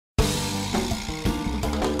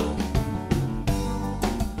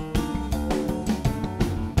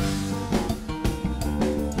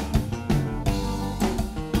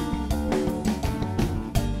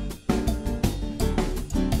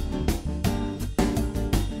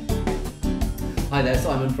Hi there,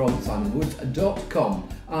 Simon from simonwoods.com.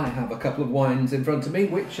 I have a couple of wines in front of me,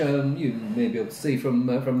 which you may be able to see from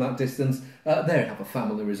that distance. They have a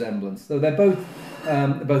family resemblance. So they're both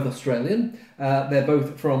Australian. They're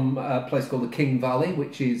both from a place called the King Valley,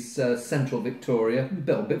 which is central Victoria,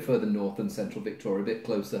 a bit further north than central Victoria, a bit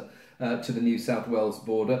closer to the New South Wales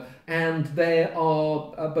border. And they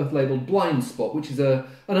are both labelled Blind Spot, which is an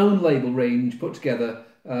own label range put together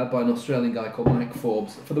by an Australian guy called Mac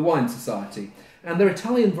Forbes for the Wine Society. And they're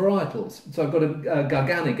Italian varietals. So I've got a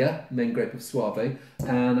Garganega, main grape of Soave,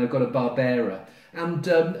 and I've got a Barbera. And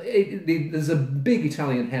there's a big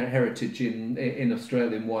Italian heritage in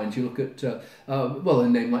Australian wines. You look at, a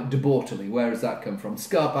name like De Bortoli, where does that come from?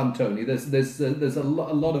 Scarpantoni. There's a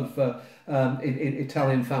lot of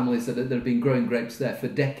Italian families that have been growing grapes there for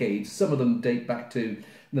decades. Some of them date back to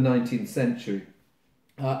the 19th century.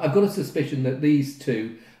 I've got a suspicion that these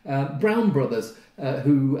two, Brown brothers,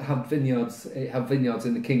 who have vineyards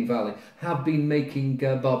in the King Valley, have been making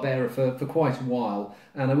Barbera for quite a while,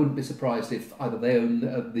 and I wouldn't be surprised if either they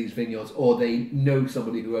own these vineyards or they know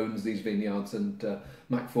somebody who owns these vineyards, and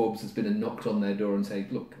Mac Forbes has been and knocked on their door and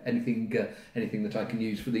said, look, anything that I can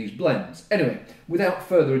use for these blends. Anyway, without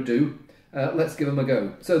further ado, let's give them a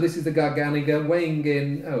go. So this is the Garganega, weighing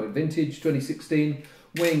in, vintage 2016,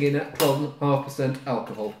 weighing in at 12.5%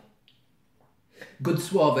 alcohol. Good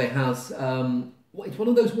Soave has, it's one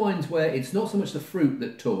of those wines where it's not so much the fruit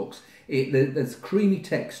that talks, there's creamy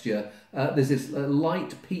texture, there's this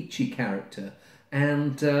light peachy character,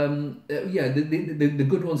 and the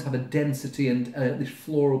good ones have a density and this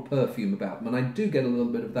floral perfume about them, and I do get a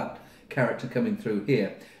little bit of that character coming through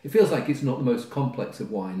here. It feels like it's not the most complex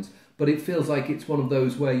of wines, but it feels like it's one of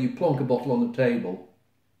those where you plonk a bottle on the table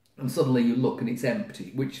and suddenly you look and it's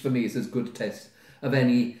empty, which for me is as good a test of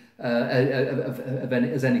any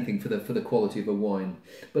as anything for the quality of a wine.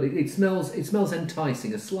 But it smells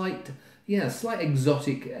enticing, a slight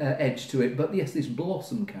exotic edge to it, but yes, this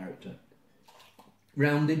blossom character,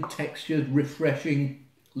 rounded, textured, refreshing,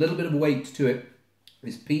 a little bit of weight to it,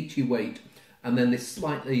 this peachy weight, and then this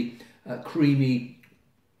slightly creamy.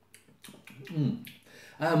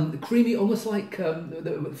 Creamy, almost like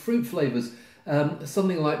the fruit flavours,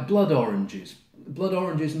 something like blood oranges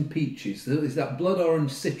and peaches. So it's that blood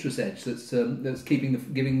orange citrus edge that's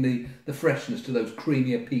giving the freshness to those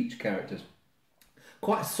creamier peach characters.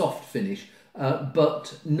 Quite a soft finish,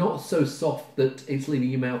 but not so soft that it's leaving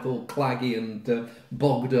your mouth all claggy and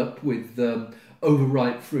bogged up with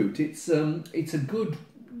overripe fruit. It's a good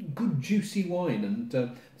juicy wine,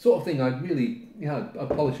 and sort of thing I'd really I'd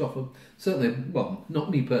polish off. Certainly, well, not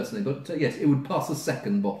me personally, but yes, it would pass a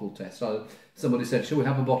second bottle test. Somebody said, shall we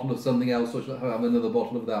have a bottle of something else, or shall I have another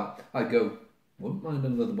bottle of that? I'd go, wouldn't mind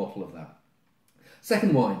another bottle of that.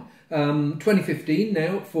 Second wine, 2015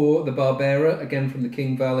 now for the Barbera, again from the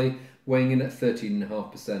King Valley, weighing in at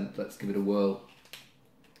 13.5%. Let's give it a whirl.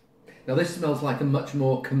 Now this smells like a much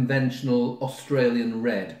more conventional Australian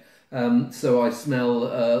red. So I smell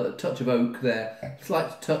a touch of oak there,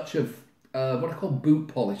 slight touch of what I call boot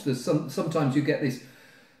polish. There's sometimes you get this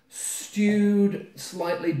stewed,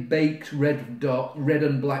 slightly baked red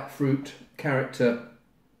and black fruit character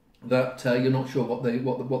that you're not sure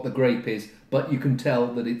what the grape is, but you can tell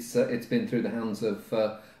that it's been through the hands of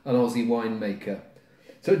an Aussie winemaker.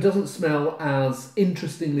 So it doesn't smell as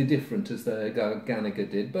interestingly different as the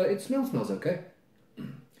Garganega did, but it smells okay.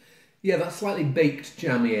 Yeah, that slightly baked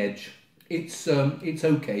jammy edge. It's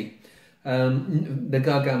okay. The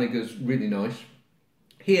Garganega's really nice.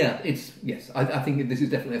 Here, I think this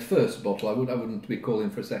is definitely a first bottle. I wouldn't be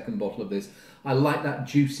calling for a second bottle of this. I like that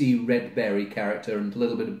juicy red berry character and a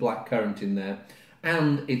little bit of black currant in there.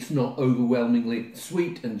 And it's not overwhelmingly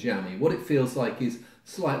sweet and jammy. What it feels like is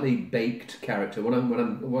slightly baked character. When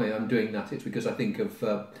I'm doing that, it's because I think of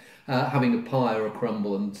having a pie or a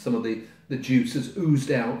crumble and some of the juice has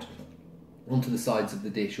oozed out onto the sides of the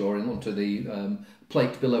dish or onto the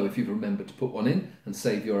plate below, if you've remembered to put one in and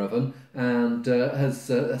save your oven, and has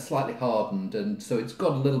slightly hardened, and so it's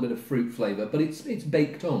got a little bit of fruit flavour, but it's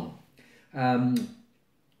baked on.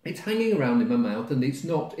 It's hanging around in my mouth, and it's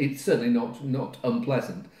certainly not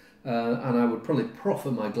unpleasant, and I would probably proffer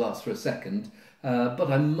my glass for a second, but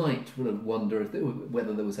I might wonder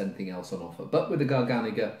whether there was anything else on offer. But with the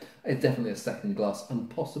Garganega, it's definitely a second glass and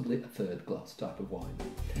possibly a third glass type of wine.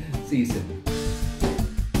 See you soon.